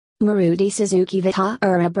Maruti Suzuki Vitara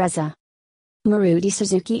Brezza. Maruti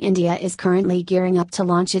Suzuki India is currently gearing up to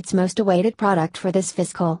launch its most awaited product for this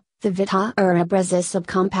fiscal, the Vitara Brezza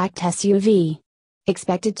subcompact SUV.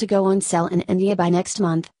 Expected to go on sale in India by next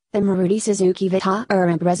month, the Maruti Suzuki Vitara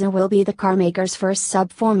Brezza will be the carmaker's first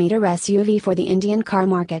sub-4-meter SUV for the Indian car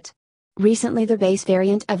market. Recently the base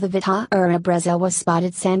variant of the Vitara Brezza was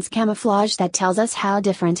spotted sans camouflage that tells us how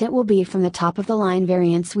different it will be from the top-of-the-line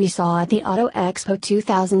variants we saw at the Auto Expo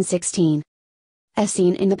 2016. As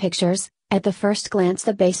seen in the pictures, at the first glance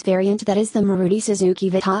the base variant, that is the Maruti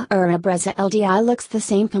Suzuki Vitara Brezza LDI, looks the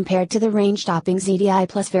same compared to the range-topping ZDI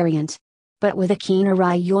Plus variant. But with a keener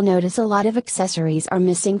eye you'll notice a lot of accessories are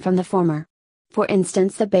missing from the former. For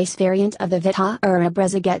instance, the base variant of the Vitara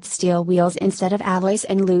Brezza gets steel wheels instead of alloys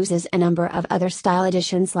and loses a number of other style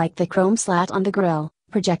additions like the chrome slat on the grille,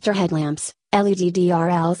 projector headlamps, LED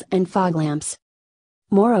DRLs and fog lamps.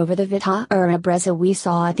 Moreover, the Vitara Brezza we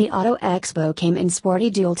saw at the Auto Expo came in sporty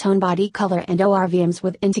dual-tone body color and ORVMs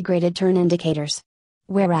with integrated turn indicators.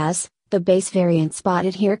 Whereas, the base variant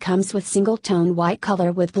spotted here comes with single-tone white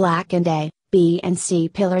color with black and A, B and C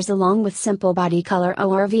pillars along with simple body color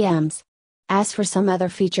ORVMs. As for some other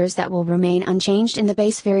features that will remain unchanged in the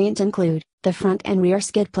base variant include, the front and rear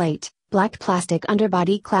skid plate, black plastic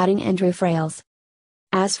underbody cladding and roof rails.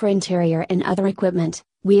 As for interior and other equipment,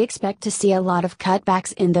 we expect to see a lot of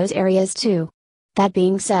cutbacks in those areas too. That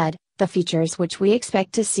being said, the features which we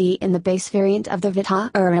expect to see in the base variant of the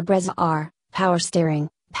Vitara Brezza are, power steering,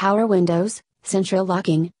 power windows, central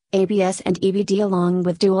locking, ABS and EBD along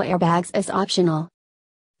with dual airbags as optional.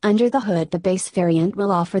 Under the hood the base variant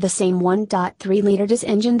will offer the same 1.3-liter diesel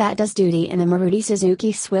engine that does duty in the Maruti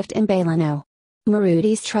Suzuki Swift and Baleno.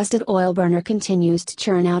 Maruti's trusted oil burner continues to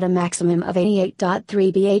churn out a maximum of 88.3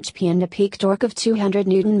 bhp and a peak torque of 200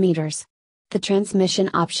 Nm. The transmission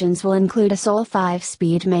options will include a sole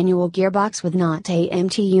 5-speed manual gearbox with not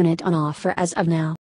AMT unit on offer as of now.